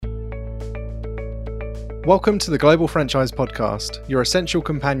Welcome to the Global Franchise Podcast, your essential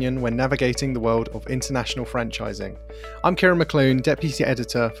companion when navigating the world of international franchising. I'm Kieran McClune, Deputy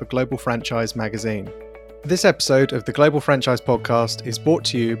Editor for Global Franchise Magazine. This episode of the Global Franchise Podcast is brought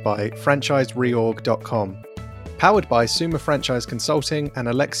to you by franchisereorg.com. Powered by Summa Franchise Consulting and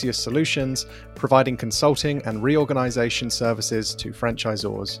Alexius Solutions, providing consulting and reorganization services to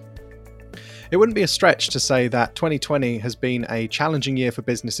franchisors. It wouldn't be a stretch to say that 2020 has been a challenging year for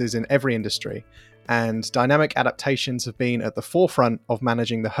businesses in every industry, and dynamic adaptations have been at the forefront of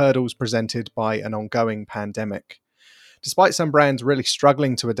managing the hurdles presented by an ongoing pandemic. Despite some brands really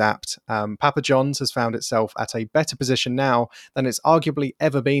struggling to adapt, Papa John's has found itself at a better position now than it's arguably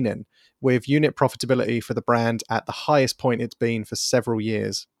ever been in, with unit profitability for the brand at the highest point it's been for several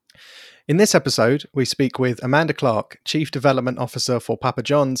years. In this episode, we speak with Amanda Clark, Chief Development Officer for Papa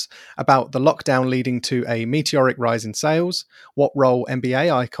John's, about the lockdown leading to a meteoric rise in sales, what role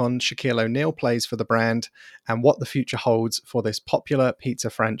NBA icon Shaquille O'Neal plays for the brand, and what the future holds for this popular pizza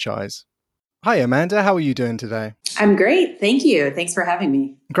franchise. Hi, Amanda. How are you doing today? I'm great. Thank you. Thanks for having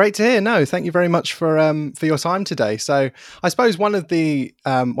me. Great to hear. No, thank you very much for your time today. So, I suppose one of the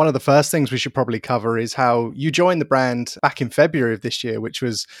first things we should probably cover is how you joined the brand back in February of this year, which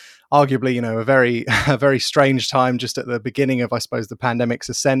was arguably, a very strange time just at the beginning of, I suppose, the pandemic's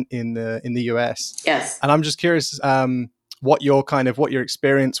ascent in the US. Yes. And I'm just curious what your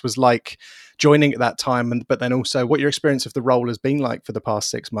experience was like joining at that time, but then also what your experience of the role has been like for the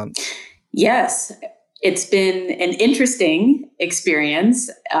past 6 months. Yes, it's been an interesting experience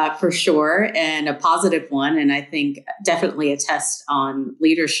for sure, and a positive one. And I think definitely a test on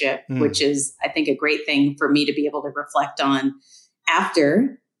leadership, which is, I think, a great thing for me to be able to reflect on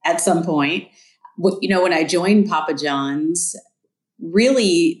after at some point. When I joined Papa John's,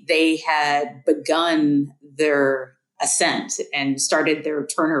 really, they had begun their ascent and started their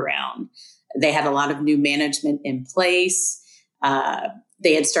turnaround. They had a lot of new management in place.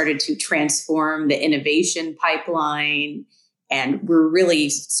 They had started to transform the innovation pipeline, and we're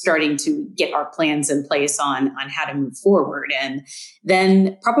really starting to get our plans in place on how to move forward. And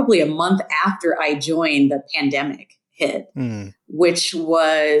then probably a month after I joined, the pandemic hit, which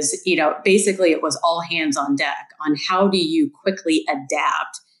was, basically it was all hands on deck on how do you quickly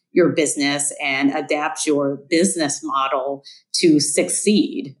adapt your business and adapt your business model to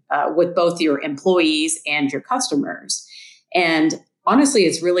succeed with both your employees and your customers. And honestly,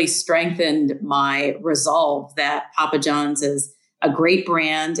 it's really strengthened my resolve that Papa John's is a great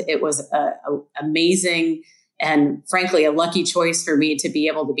brand. It was a amazing and frankly, a lucky choice for me to be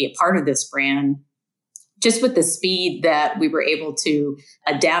able to be a part of this brand, just with the speed that we were able to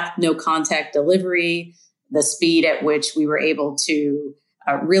adapt no contact delivery, the speed at which we were able to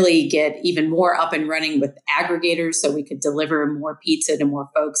really get even more up and running with aggregators so we could deliver more pizza to more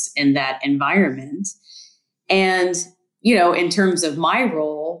folks in that environment. And in terms of my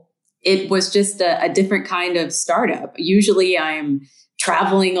role, it was just a different kind of startup. Usually I'm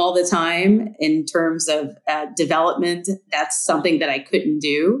traveling all the time in terms of development. That's something that I couldn't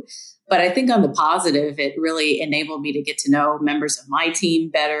do. But I think on the positive, it really enabled me to get to know members of my team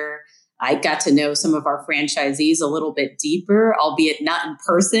better. I got to know some of our franchisees a little bit deeper, albeit not in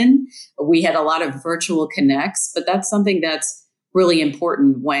person. We had a lot of virtual connects, but that's something that's really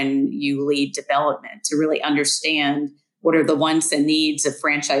important when you lead development, to really understand what are the wants and needs of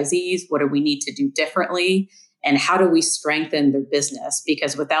franchisees? What do we need to do differently? And how do we strengthen their business?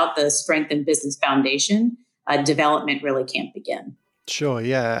 Because without the strengthened business foundation, development really can't begin. Sure,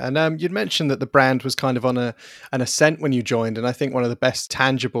 yeah. And you'd mentioned that the brand was kind of on an ascent when you joined. And I think one of the best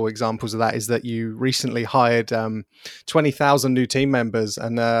tangible examples of that is that you recently hired 20,000 new team members.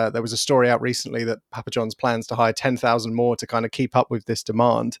 And there was a story out recently that Papa John's plans to hire 10,000 more to kind of keep up with this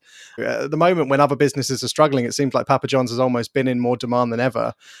demand. At the moment, when other businesses are struggling, it seems like Papa John's has almost been in more demand than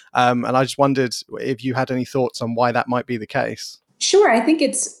ever. And I just wondered if you had any thoughts on why that might be the case. Sure. I think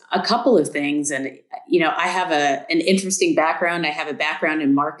it's a couple of things. And, I have an interesting background. I have a background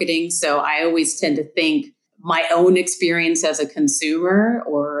in marketing. So I always tend to think my own experience as a consumer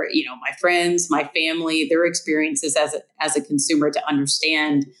or, my friends, my family, their experiences as a consumer to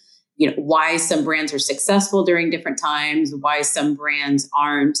understand, why some brands are successful during different times, why some brands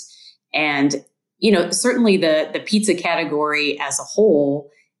aren't. And, certainly the pizza category as a whole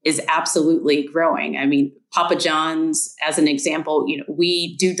is absolutely growing. I mean, Papa John's, as an example,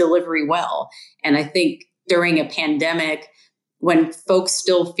 we do delivery well. And I think during a pandemic, when folks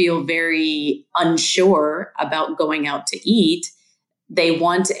still feel very unsure about going out to eat, they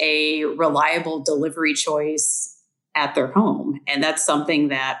want a reliable delivery choice at their home. And that's something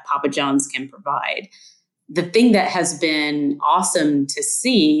that Papa John's can provide. The thing that has been awesome to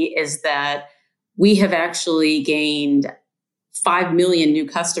see is that we have actually gained 5 million new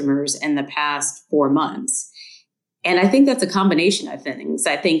customers in the past 4 months. And I think that's a combination of things.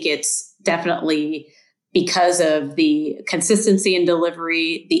 I think it's definitely because of the consistency in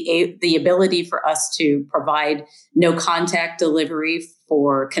delivery, the ability for us to provide no contact delivery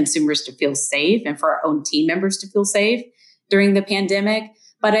for consumers to feel safe and for our own team members to feel safe during the pandemic.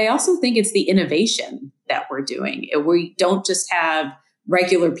 But I also think it's the innovation that we're doing. We don't just have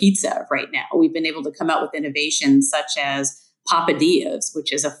regular pizza right now. We've been able to come out with innovations such as Papadillas,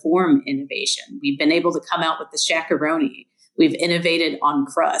 which is a forum innovation. We've been able to come out with the Shakaroni. We've innovated on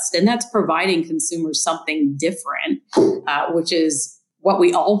crust, and that's providing consumers something different, which is what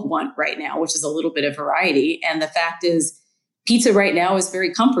we all want right now, which is a little bit of variety. And the fact is, pizza right now is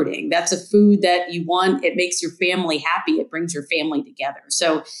very comforting. That's a food that you want. It makes your family happy. It brings your family together.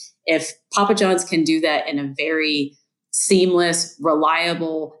 So if Papa John's can do that in a very seamless,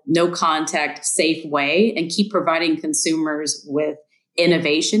 reliable, no contact, safe way and keep providing consumers with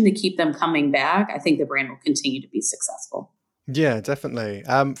innovation to keep them coming back, I think the brand will continue to be successful. Yeah, definitely.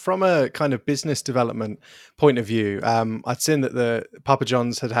 From a kind of business development point of view, I'd seen that the Papa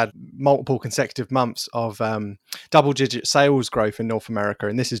John's had multiple consecutive months of double-digit sales growth in North America,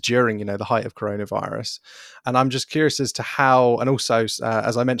 and this is during, the height of coronavirus. And I'm just curious as to how, and also,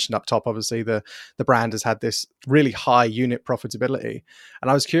 as I mentioned up top, obviously the brand has had this really high unit profitability,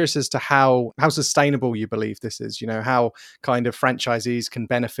 and I was curious as to how sustainable you believe this is. How kind of franchisees can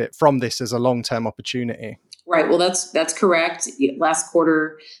benefit from this as a long-term opportunity. Right. Well, that's correct. Last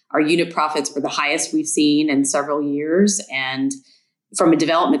quarter, our unit profits were the highest we've seen in several years. And from a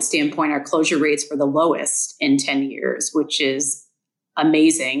development standpoint, our closure rates were the lowest in 10 years, which is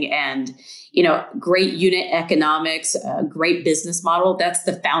amazing. And, great unit economics, a great business model. That's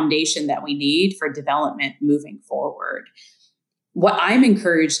the foundation that we need for development moving forward. What I'm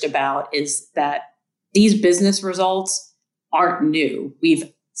encouraged about is that these business results aren't new.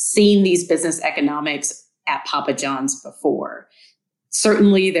 We've seen these business economics at Papa John's before.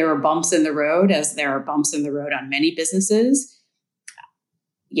 Certainly there are bumps in the road, as there are bumps in the road on many businesses.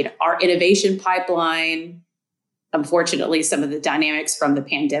 Our innovation pipeline, unfortunately, some of the dynamics from the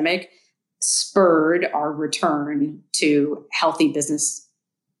pandemic spurred our return to healthy business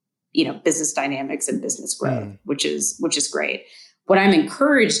dynamics and business growth, which is great. What I'm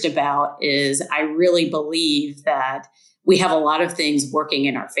encouraged about is I really believe that we have a lot of things working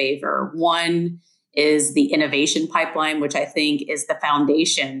in our favor. One is the innovation pipeline, which I think is the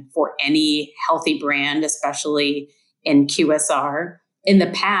foundation for any healthy brand, especially in QSR. In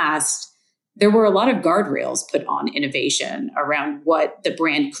the past, there were a lot of guardrails put on innovation around what the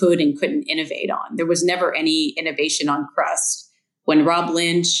brand could and couldn't innovate on. There was never any innovation on crust. When Rob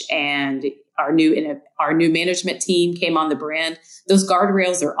Lynch and our new management team came on the brand, those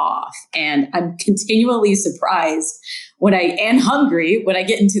guardrails are off. And I'm continually surprised and hungry when I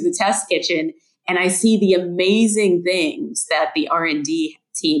get into the test kitchen and I see the amazing things that the R&D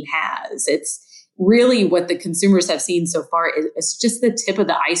team has. It's really what the consumers have seen so far is just the tip of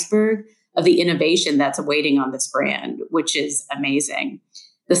the iceberg of the innovation that's awaiting on this brand, which is amazing.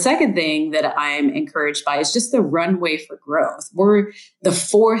 The second thing that I'm encouraged by is just the runway for growth. We're the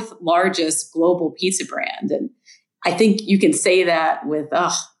 4th largest global pizza brand. And I think you can say that with,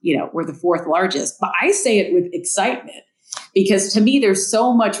 we're the 4th largest, but I say it with excitement. Because to me, there's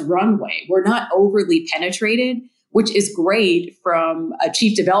so much runway. We're not overly penetrated, which is great from a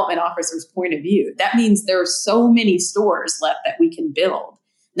chief development officer's point of view. That means there are so many stores left that we can build,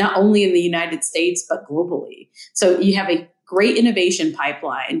 not only in the United States, but globally. So you have a great innovation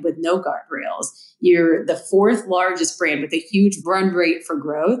pipeline with no guardrails. You're the 4th largest brand with a huge run rate for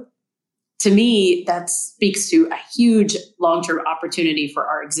growth. To me, that speaks to a huge long-term opportunity for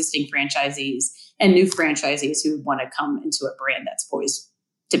our existing franchisees and new franchisees who want to come into a brand that's poised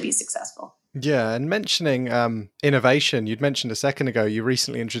to be successful. Yeah, and mentioning innovation, you'd mentioned a second ago, you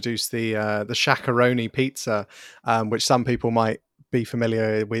recently introduced the Shakaroni pizza, which some people might be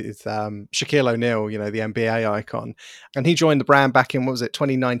familiar with, Shaquille O'Neal, the NBA icon. And he joined the brand back in,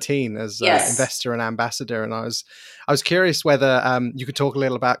 2019 as investor and ambassador. And I was curious whether you could talk a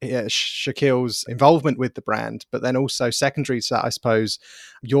little about Shaquille's involvement with the brand, but then also secondary to that, I suppose,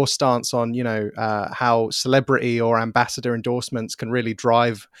 your stance on, how celebrity or ambassador endorsements can really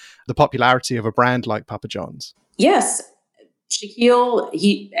drive the popularity of a brand like Papa John's. Yes. Shaquille,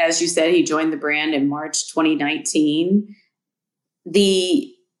 as you said, he joined the brand in March 2019.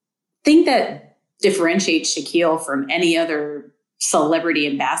 The thing that differentiates Shaquille from any other celebrity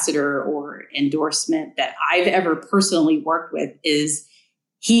ambassador or endorsement that I've ever personally worked with is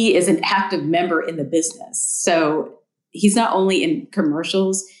he is an active member in the business. So he's not only in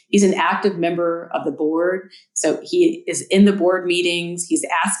commercials, He's an active member of the board. So he is in the board meetings. He's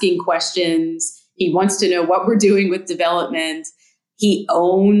asking questions. He wants to know what we're doing with development. He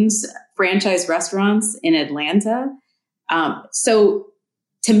owns franchise restaurants in Atlanta. So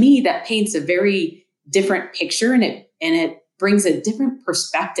to me, that paints a very different picture, and it brings a different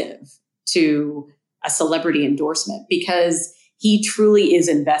perspective to a celebrity endorsement because he truly is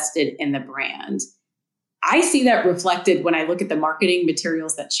invested in the brand. I see that reflected when I look at the marketing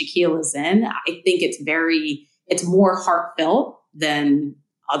materials that Shaquille is in. I think it's more heartfelt than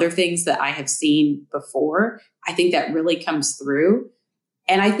other things that I have seen before. I think that really comes through.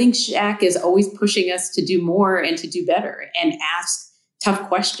 And I think Shaq is always pushing us to do more and to do better and ask tough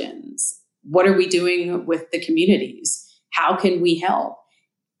questions. What are we doing with the communities? How can we help?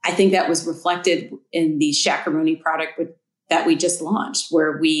 I think that was reflected in the Shaq-a-Roni product that we just launched,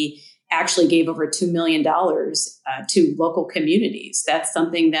 where we actually gave over $2 million to local communities. That's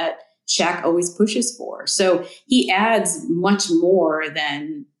something that Shaq always pushes for. So he adds much more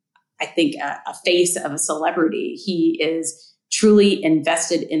than, I think, a face of a celebrity. He is truly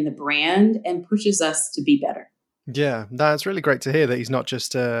invested in the brand and pushes us to be better. Yeah, that's really great to hear that he's not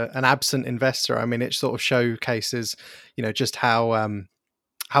just an absent investor. I mean, it sort of showcases, just how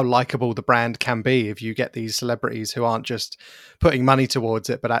likable the brand can be if you get these celebrities who aren't just putting money towards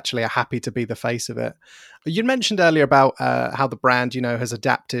it, but actually are happy to be the face of it. You mentioned earlier about how the brand, has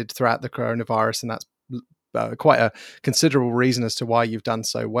adapted throughout the coronavirus, and that's quite a considerable reason as to why you've done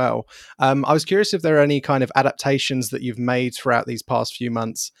so well. I was curious if there are any kind of adaptations that you've made throughout these past few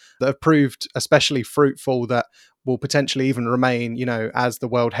months that have proved especially fruitful, that will potentially even remain, as the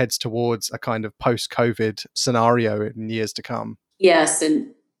world heads towards a kind of post-COVID scenario in years to come. Yes.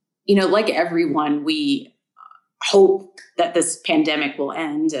 And, like everyone, we hope that this pandemic will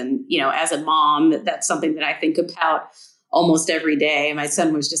end. And, as a mom, that's something that I think about almost every day. My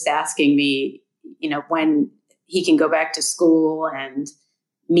son was just asking me, when he can go back to school and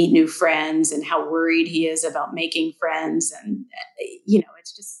meet new friends and how worried he is about making friends. And,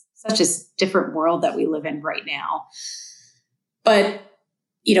 it's just such a different world that we live in right now. But,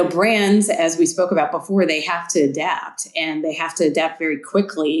 brands, as we spoke about before, they have to adapt, and they have to adapt very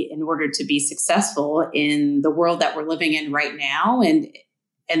quickly in order to be successful in the world that we're living in right now and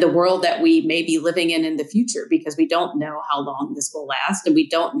the world that we may be living in the future, because we don't know how long this will last, and we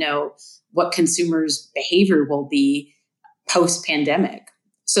don't know what consumers' behavior will be post-pandemic.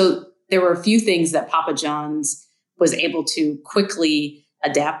 So there were a few things that Papa John's was able to quickly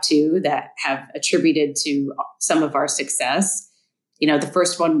adapt to that have attributed to some of our success. The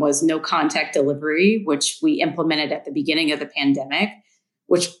first one was no contact delivery, which we implemented at the beginning of the pandemic,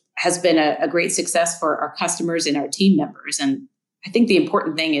 which has been a great success for our customers and our team members. And I think the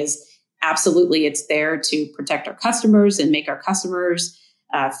important thing is absolutely it's there to protect our customers and make our customers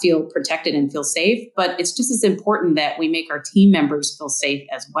feel protected and feel safe. But it's just as important that we make our team members feel safe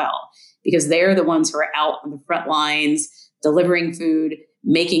as well, because they're the ones who are out on the front lines, delivering food,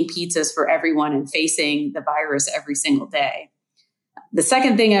 making pizzas for everyone, and facing the virus every single day. The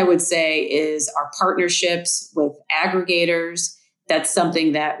second thing I would say is our partnerships with aggregators. That's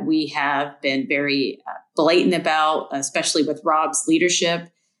something that we have been very blatant about, especially with Rob's leadership.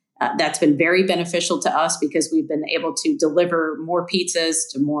 That's been very beneficial to us because we've been able to deliver more pizzas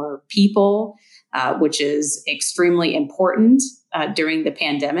to more people, which is extremely important during the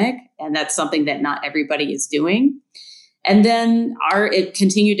pandemic. And that's something that not everybody is doing. And then our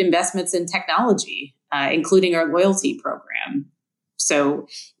continued investments in technology, including our loyalty program. So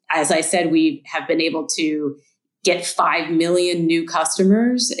as I said, we have been able to get 5 million new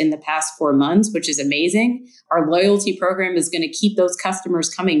customers in the past 4 months, which is amazing. Our loyalty program is going to keep those customers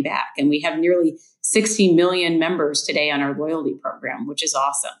coming back. And we have nearly 16 million members today on our loyalty program, which is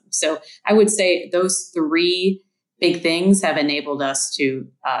awesome. So I would say those 3 big things have enabled us to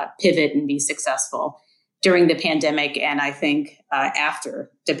pivot and be successful during the pandemic, and I think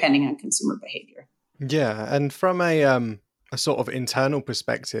after, depending on consumer behavior. Yeah, and from a sort of internal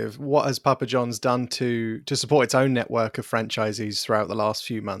perspective, what has Papa John's done to support its own network of franchisees throughout the last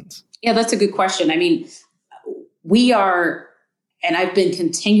few months? Yeah, that's a good question. I mean, we are, and I've been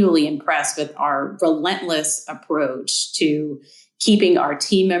continually impressed with our relentless approach to keeping our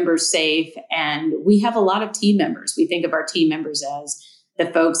team members safe. And we have a lot of team members. We think of our team members as the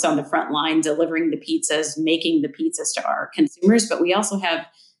folks on the front line delivering the pizzas, making the pizzas to our consumers. But we also have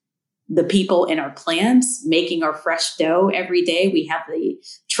the people in our plants making our fresh dough every day. We have the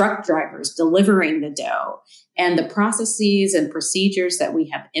truck drivers delivering the dough, and the processes and procedures that we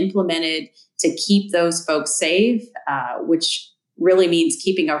have implemented to keep those folks safe, which really means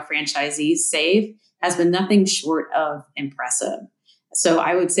keeping our franchisees safe, has been nothing short of impressive. So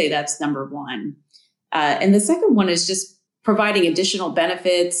I would say that's number one. And the second one is just providing additional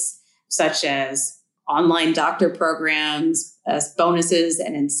benefits such as online doctor programs, bonuses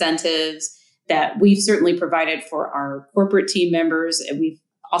and incentives that we've certainly provided for our corporate team members. And we've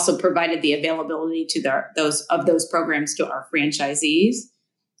also provided the availability to those programs to our franchisees.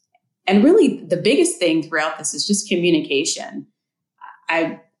 And really the biggest thing throughout this is just communication.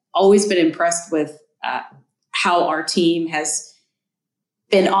 I've always been impressed with how our team has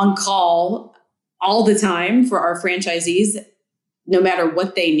been on call all the time for our franchisees, no matter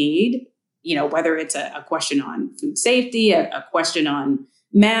what they need, whether it's a question on food safety, a question on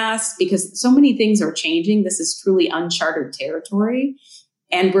masks, because so many things are changing. This is truly uncharted territory.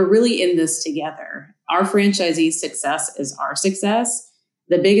 And we're really in this together. Our franchisees' success is our success.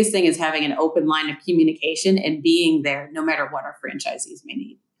 The biggest thing is having an open line of communication and being there no matter what our franchisees may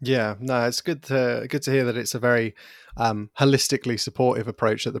need. Yeah, no, it's good to hear that it's a very holistically supportive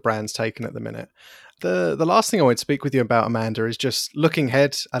approach that the brand's taken at the minute. The last thing I want to speak with you about, Amanda, is just looking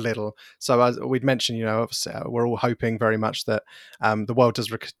ahead a little. So as we'd mentioned, we're all hoping very much that the world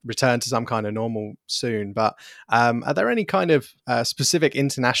does return to some kind of normal soon. But are there any kind of specific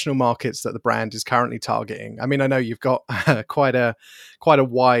international markets that the brand is currently targeting? I mean, I know you've got quite a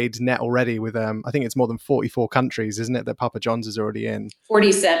wide net already with, I think it's more than 44 countries, isn't it, that Papa John's is already in?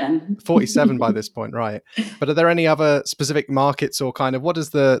 47. 47 by this point, right. But are there any other specific markets, or kind of what does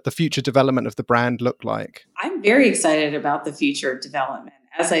the future development of the brand look like? I'm very excited about the future of development.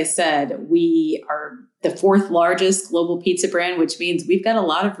 As I said, we are the fourth largest global pizza brand, which means we've got a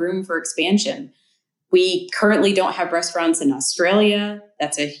lot of room for expansion. We currently don't have restaurants in Australia.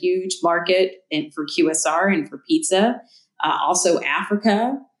 That's a huge market for QSR and for pizza. Also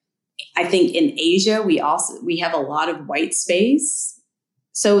Africa. I think in Asia, we have a lot of white space.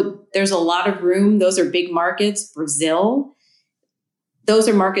 So there's a lot of room. Those are big markets. Brazil. Those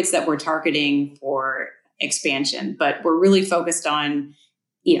are markets that we're targeting for expansion, but we're really focused on,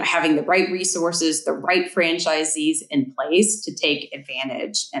 having the right resources, the right franchisees in place to take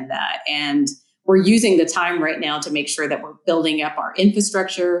advantage in that. And we're using the time right now to make sure that we're building up our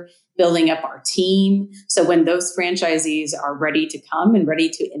infrastructure, building up our team. So when those franchisees are ready to come and ready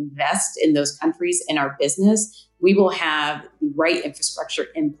to invest in those countries in our business, we will have the right infrastructure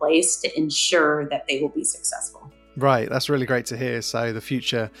in place to ensure that they will be successful. Right, that's really great to hear. So the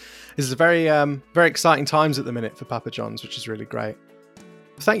future is a very, very exciting times at the minute for Papa John's, which is really great.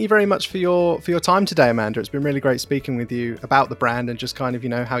 Thank you very much for your time today, Amanda. It's been really great speaking with you about the brand and just kind of,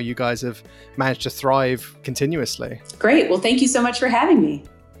 how you guys have managed to thrive continuously. Great. Well, thank you so much for having me.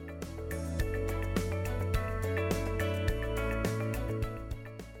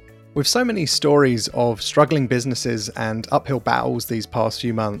 With so many stories of struggling businesses and uphill battles these past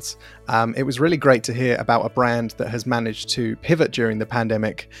few months, it was really great to hear about a brand that has managed to pivot during the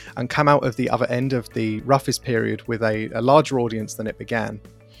pandemic and come out of the other end of the roughest period with a larger audience than it began.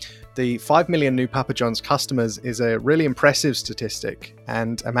 The 5 million new Papa John's customers is a really impressive statistic,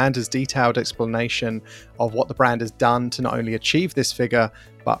 and Amanda's detailed explanation of what the brand has done to not only achieve this figure,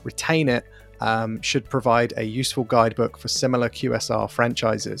 but retain it, should provide a useful guidebook for similar QSR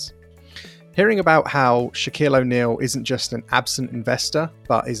franchises. Hearing about how Shaquille O'Neal isn't just an absent investor,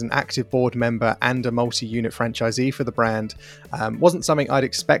 but is an active board member and a multi-unit franchisee for the brand wasn't something I'd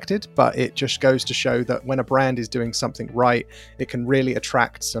expected, but it just goes to show that when a brand is doing something right, it can really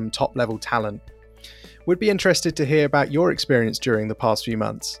attract some top-level talent. We'd be interested to hear about your experience during the past few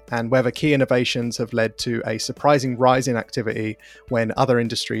months and whether key innovations have led to a surprising rise in activity when other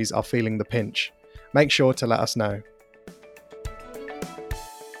industries are feeling the pinch. Make sure to let us know.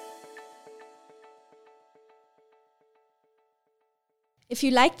 If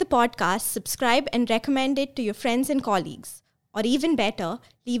you like the podcast, subscribe and recommend it to your friends and colleagues. Or even better,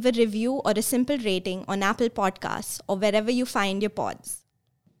 leave a review or a simple rating on Apple Podcasts or wherever you find your pods.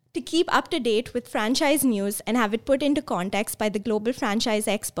 To keep up to date with franchise news and have it put into context by the global franchise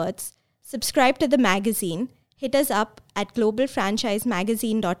experts, subscribe to the magazine, hit us up at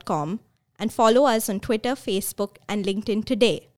globalfranchisemagazine.com, and follow us on Twitter, Facebook, and LinkedIn today.